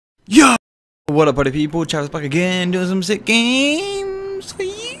Yo! What up, party people? Travis back again, doing some sick games for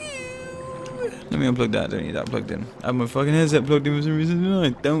you. Let me unplug that. I don't need that plugged in. I have my fucking headset plugged in for some reason.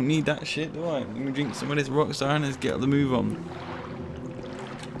 I don't need that shit, do I? Let me drink some of this Rockstar and let's get the move on.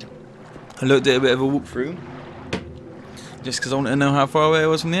 I looked at a bit of a walkthrough just because I want to know how far away I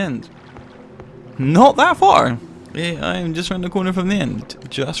was from the end. Not that far. Yeah, I am just around the corner from the end.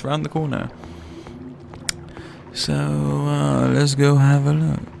 Just round the corner. So, let's go have a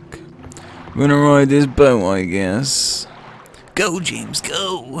look. We're gonna ride this boat, I guess. Go, James,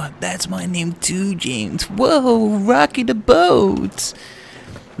 go! That's my name too, James. Whoa, rocky the boat!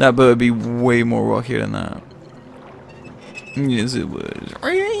 That boat would be way more rockier than that. Yes, it would.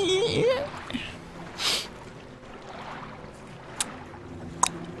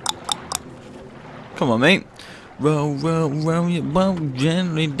 Come on, mate. Row, row, row your boat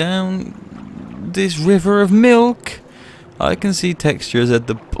gently down this river of milk. I can see textures at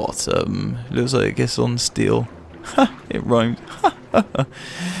the bottom. Looks like it's on steel. Ha! It rhymed.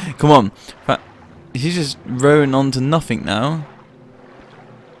 Come on. He's just rowing on to nothing now.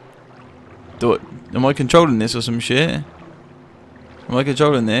 Am I controlling this or some shit? Am I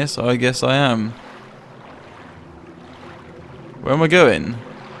controlling this? I guess I am. Where am I going?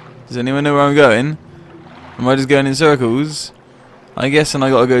 Does anyone know where I'm going? Am I just going in circles? I guess and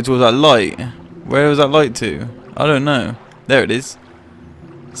I gotta go towards that light. Where was that light to? I don't know. There it is.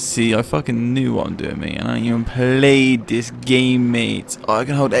 See, I fucking knew what I'm doing, mate, and I ain't even played this game, mate. Oh, I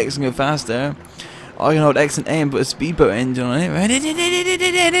can hold X and go faster. I can hold X and A and put a speedboat engine on it.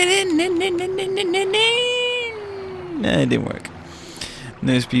 Nah, it didn't work.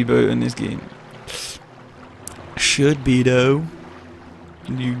 No speedboat in this game. Should be, though.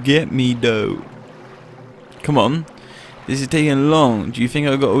 You get me, though. Come on. This is taking long. Do you think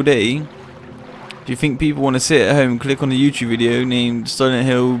I got all day? Do you think people want to sit at home and click on a YouTube video named Silent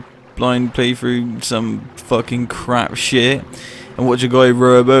Hill blind playthrough some fucking crap shit and watch a guy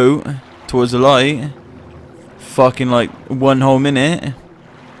row a boat towards the light? Fucking like 1 whole minute?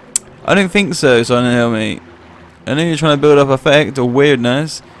 I don't think so, Silent Hill, mate. I know you're trying to build up effect or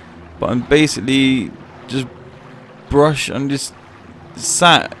weirdness, but I'm basically just I'm just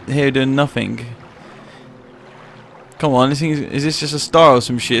sat here doing nothing. Come on, is this just a star or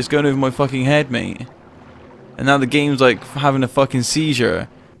some shit? It's going over my fucking head, mate. And now the game's like having a fucking seizure.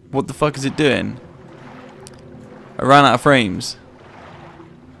 What the fuck is it doing? I ran out of frames.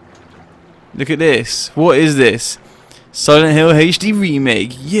 Look at this. What is this? Silent Hill HD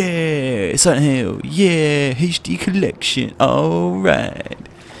Remake. Yeah. Silent Hill. Yeah. HD Collection. Alright.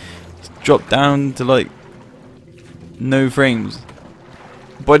 Dropped down to like no frames.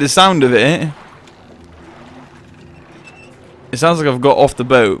 By the sound of it, it sounds like I've got off the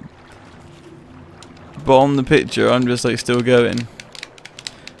boat, but on the picture I'm just like still going.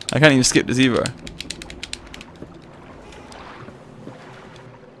 I can't even skip this either.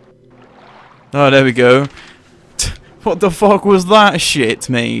 Oh, there we go. What the fuck was that shit,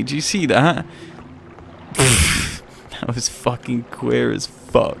 mate? Do you see that? That was fucking queer as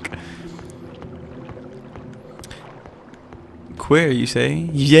fuck. Queer, you say?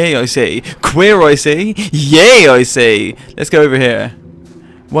 Yay, I say. Queer, I say. Yay, I say. Let's go over here.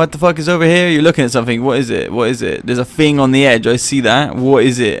 What the fuck is over here? You're looking at something. What is it? What is it? There's a thing on the edge. I see that. What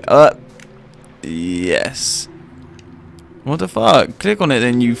is it? Yes. What the fuck? Click on it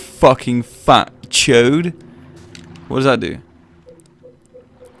then, you fucking fat chode. What does that do?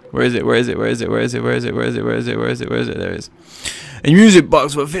 Where is it? Where is it? Where is it? Where is it? Where is it? Where is it? Where is it? Where is it? Where is it? There it is. A music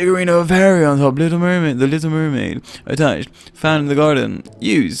box with a figurine of Harry on top. Little Mermaid. The Little Mermaid. Attached. Found in the garden.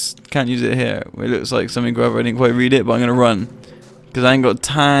 Use. Can't use it here. It looks like something grab. I didn't quite read it, but I'm gonna run. Because I ain't got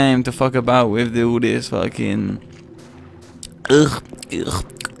time to fuck about with all this fucking... Okay,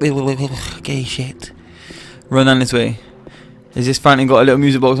 shit. Run down this way. Is this fountain got a little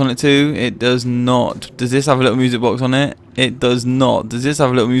music box on it too? It does not. Does this have a little music box on it? It does not. Does this have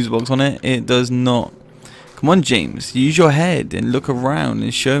a little music box on it? It does not. Come on, James. Use your head and look around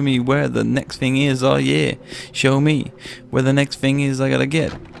and show me where the next thing is. Oh, yeah. Show me where the next thing is I gotta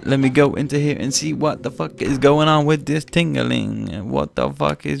get. Let me go into here and see what the fuck is going on with this tingling. What the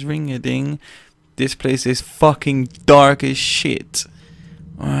fuck is ring-a-ding? This place is fucking dark as shit.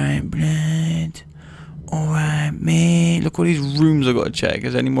 Alright, blood. Alright, man. Look all these rooms I gotta check.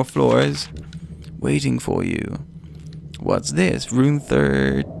 Is there any more floors? Waiting for you. What's this? Room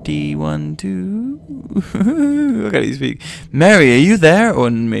 31-2? I can't even speak. Mary, are you there? Or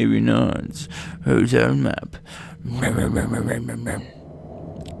maybe not. Hotel map.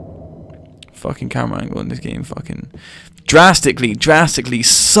 Fucking camera angle in this game fucking drastically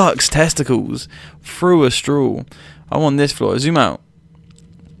sucks testicles through a straw. I want this floor. Zoom out.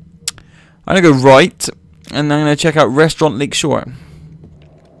 I'm gonna go right, and I'm gonna check out Restaurant Lakeshore.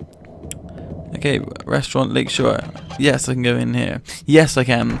 Okay, Restaurant Lakeshore. Yes, I can go in here. Yes, I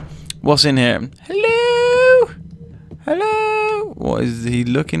can. What's in here? Hello? Hello? What is he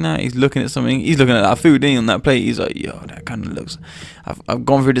looking at? He's looking at something. He's looking at that food on that plate. He's like, yo, that kind of looks... I've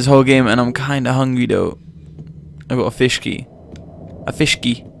gone through this whole game and I'm kind of hungry though. I've got a fish key. A fish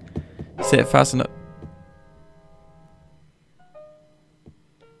key. Say it fast enough.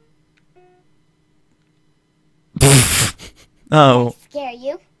 Oh. Scare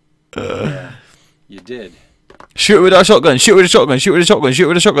you? Yeah, you did. Shoot it with a shotgun. Shoot it with a shotgun. Shoot it with a shotgun. Shoot it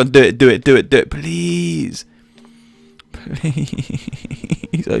with a shotgun. Do it. Do it. Do it. Do it. Please.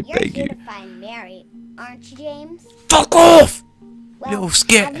 Please. I beg you. You're here to find Mary, aren't you, James? Fuck off! Well, Little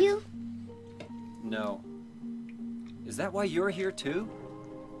scare. have you? No. Is that why you're here too?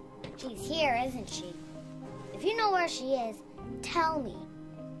 She's here, isn't she? If you know where she is, tell me.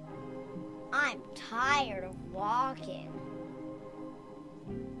 I'm tired of walking.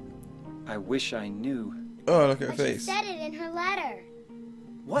 I wish I knew. Oh, look at her But she face. said it in her letter.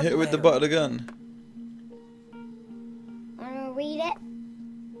 What? Hit it with the letter? butt of the gun. Wanna read it?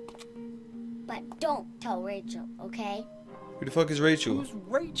 But don't tell Rachel, okay? Who the fuck is Rachel? Who's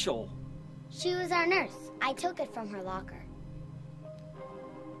Rachel? She was our nurse. I took it from her locker.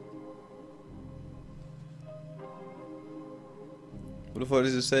 What the fuck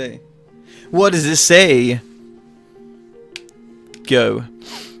does it say? What does it say? Go.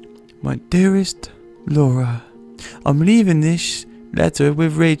 My dearest Laura, I'm leaving this letter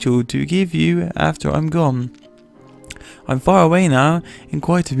with Rachel to give you after I'm gone. I'm far away now, in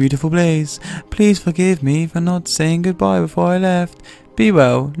quite a beautiful place. Please forgive me for not saying goodbye before I left. Be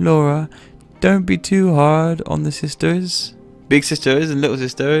well, Laura. Don't be too hard on the sisters. Big sisters and little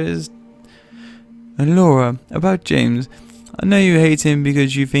sisters. And Laura, about James. I know you hate him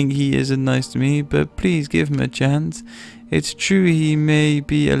because you think he isn't nice to me, but please give him a chance. It's true he may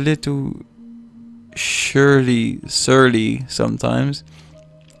be a little surly sometimes.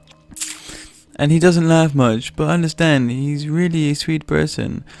 And he doesn't laugh much, but understand, he's really a sweet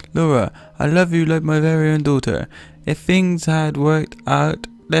person. Laura, I love you like my very own daughter. If things had worked out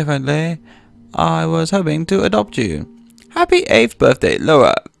differently, I was hoping to adopt you. Happy 8th birthday,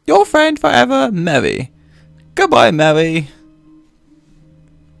 Laura. Your friend forever, Mary. Goodbye, Mary.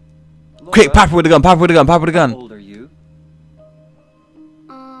 Laura, Quick, pop her with the gun, pop her with the gun, pop her with the how gun. old are you?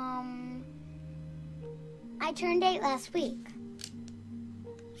 I turned 8 last week.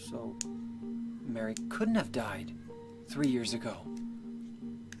 So, Mary couldn't have died 3 years ago.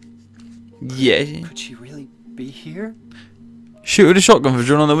 Yeah. Could she really be here? Shoot with a shotgun for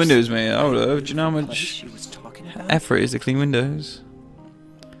drawing on the windows, mate. I would have. Do you know how What much she was talking about? effort it is to clean windows?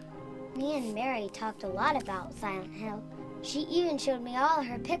 Me and Mary talked a lot about Silent Hill. She even showed me all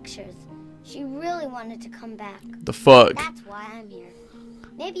her pictures. She really wanted to come back. The fuck? That's why I'm here.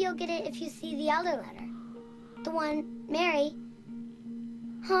 Maybe you'll get it if you see the other letter. The one, Mary.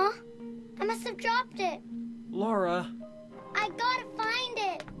 Huh? I must have dropped it. Laura. I gotta find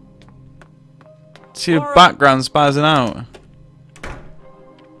it. See the Laura. background spazzing out.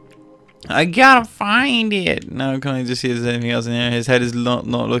 I gotta find it. No, can I just see if there's anything else in here? His head is not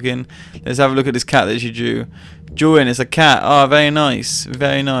looking. Let's have a look at this cat that she drew. Drawing, it's a cat. Oh, very nice.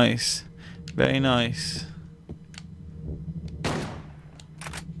 Very nice. Very nice.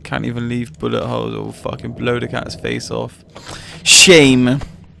 Can't even leave bullet holes or fucking blow the cat's face off. Shame.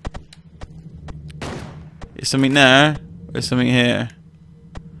 Is something there? Or is something here?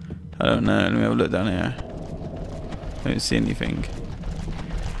 I don't know. Let me have a look down here. I don't see anything.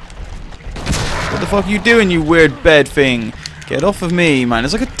 What the fuck are you doing, you weird bed thing? Get off of me, man.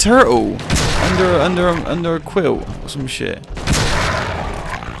 It's like a turtle under a quilt or some shit.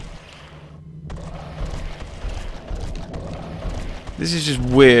 This is just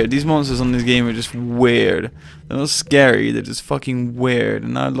weird. These monsters on this game are just weird. They're not scary. They're just fucking weird.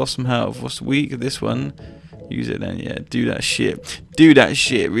 And I lost some health. What's weak? This one. Use it then, yeah. Do that shit. Do that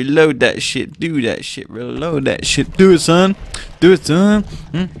shit. Reload that shit. Do that shit. Reload that shit. Do it, son. Do it, son.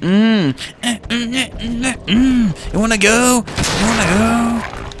 You wanna go? You wanna go?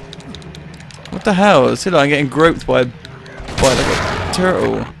 What the hell? It's like I'm getting groped by like a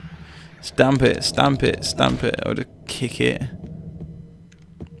turtle. Stamp it. Stamp it. Stamp it. I would kick it.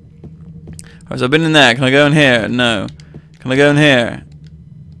 Alright, so I've been in there. Can I go in here? No. Can I go in here?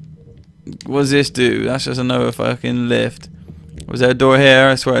 What does this do? That's just another fucking lift. Was there a door here?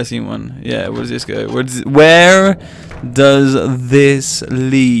 I swear I seen one. Yeah, where does this go? Where does this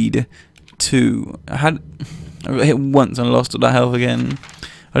lead to? I got hit once and lost all that health again.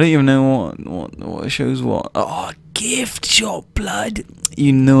 I don't even know what shows what. Oh, gift shop, blood.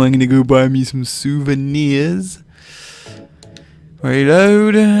 You know I'm gonna go buy me some souvenirs.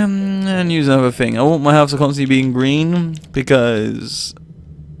 Reload and use another thing. I want my house to constantly being green because,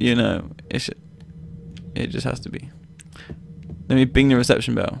 you know, it just has to be. Let me bing the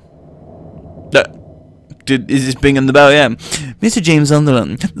reception bell. Is this binging the bell? Yeah. Mr. James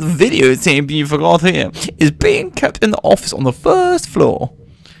Sunderland, the video tape you forgot here is being kept in the office on the first floor.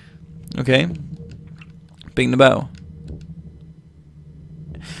 Okay. Bing the bell.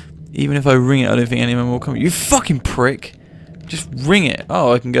 Even if I ring it, I don't think anyone will come. You fucking prick. Just ring it.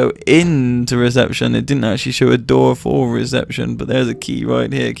 Oh, I can go into reception. It didn't actually show a door for reception, but there's a key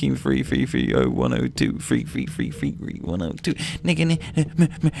right here. Key 3330102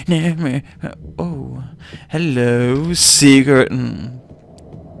 3333102. Oh, hello, secret. I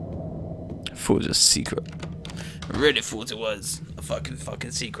thought it was a secret. I really thought it was a fucking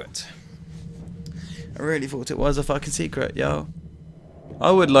secret. I really thought it was a fucking secret, yo.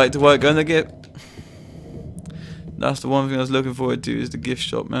 I would like to work on the gift. That's the one thing I was looking forward to, is the gift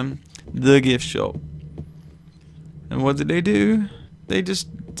shop, man. The gift shop. And what did they do? They just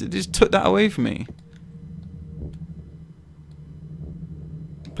took that away from me.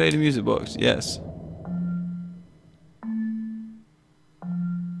 Play the music box, yes.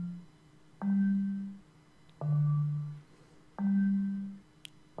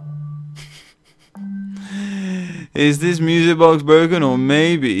 Is this music box broken, or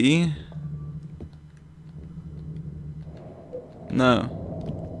maybe...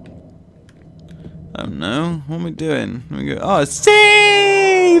 No. Oh no. What am I doing? Let me go. Oh,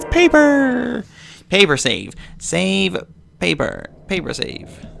 save paper. Paper save. Save paper. Paper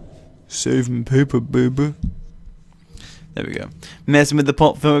save. Saving paper, baby. There we go. Messing with the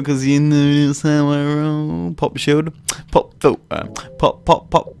pop filter because you know that's how I roll. Pop shield. Pop filter. Pop top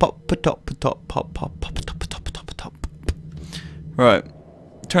top. Right.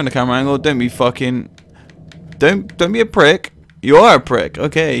 Turn the camera angle. Don't be fucking. Don't be a prick. You are a prick.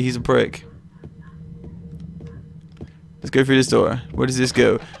 Okay, he's a prick. Let's go through this door. Where does this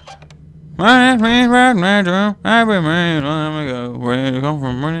go? Where did you come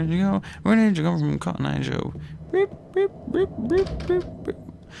from? Where did you go? Where did you come from? Cotton Eye Joe.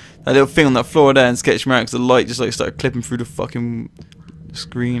 That little thing on that floor there in sketch me out because the light just like started clipping through the fucking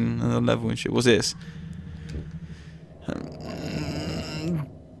screen and the level and shit. What's this?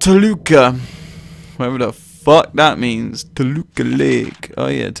 Toluca. Whatever the fuck that means. Toluca Lake. Oh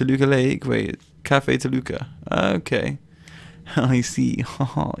yeah, Toluca Lake. Wait, Cafe Toluca. Okay. I see.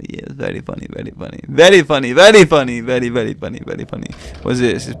 Oh yeah, very funny, very funny. Very funny, very funny, very funny, very funny. What's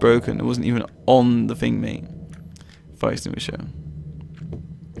this? It's broken. It wasn't even on the thing, mate. Fire extinguisher.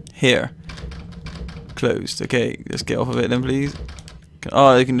 Here. Closed. Okay, let's get off of it then, please.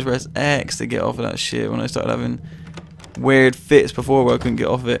 Oh, you can just press X to get off of that shit when I started having weird fits before where I couldn't get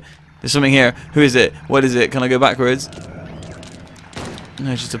off of it. There's something here. Who is it? What is it? Can I go backwards?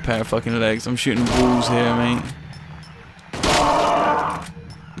 No, it's just a pair of fucking legs. I'm shooting walls here, mate.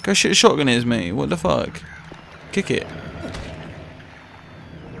 Look how shit a shotgun is, mate. What the fuck? Kick it.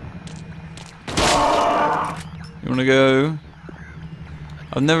 You wanna go?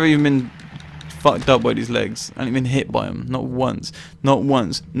 I've never even been fucked up by these legs. I haven't been hit by them. Not once. Not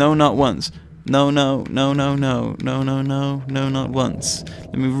once. No, not once. No, no, no, no, no, no, no, no, no, not once.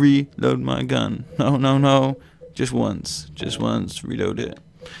 Let me reload my gun. No, no, no. Just once. Just once. Reload it.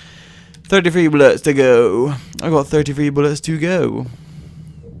 33 bullets to go. I got 33 bullets to go.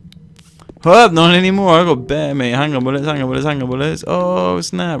 Oh, not anymore. I got bare, mate. Handgun bullets, handgun bullets, handgun bullets. Oh,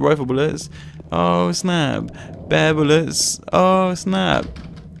 snap. Rifle bullets. Oh, snap. Bare bullets. Oh, snap.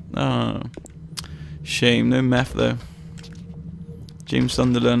 Oh. Shame. No meth, though. James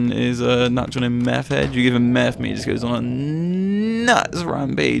Sunderland is a natural in meth head. You give him meth, mate, he just goes on a nuts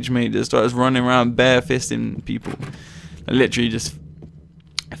rampage, mate. Just starts running around bare fisting people. Literally just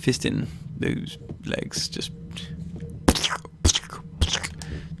fisting those legs. Just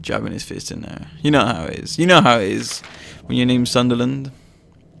jabbing his fist in there. You know how it is. You know how it is when your name's Sunderland.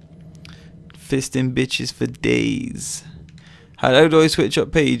 Fisting bitches for days. How do I switch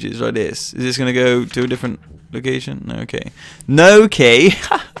up pages like this? Is this going to go to a different location? No, okay. No, okay.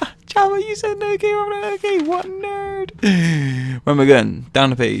 Java, you said no, okay. Okay, what nerd? Where am I going? Down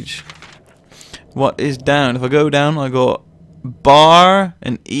the page. What is down? If I go down, I got bar,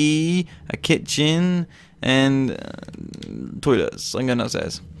 an E, a kitchen, and toilets. I'm going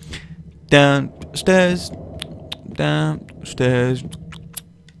downstairs. Downstairs. Downstairs.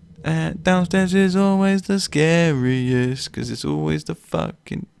 Downstairs is always the scariest, because it's always the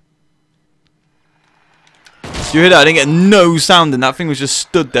fucking... You hear that? I didn't get no sound, and that thing was just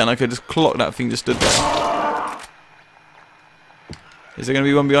stood there, and I could just clock that thing just stood there. Is there going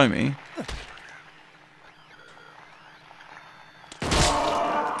to be one behind me?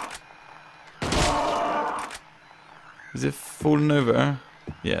 Is it falling over?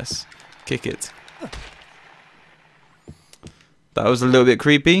 Yes. Kick it. That was a little bit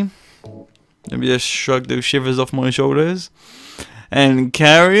creepy. Let me just shrug those shivers off my shoulders and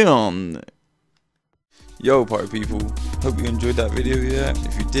carry on. Yo, party people, hope you enjoyed that video. Yeah,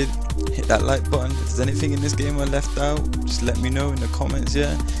 if you did, hit that like button. If there's anything in this game I left out, just let me know in the comments.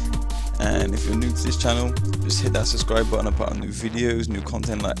 Yeah, and if you're new to this channel, just hit that subscribe button. I put out new videos, new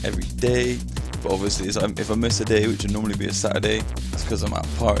content like every day. But obviously, if I miss a day, which would normally be a Saturday, it's because I'm at a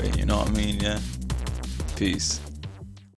party. You know what I mean? Yeah. Peace.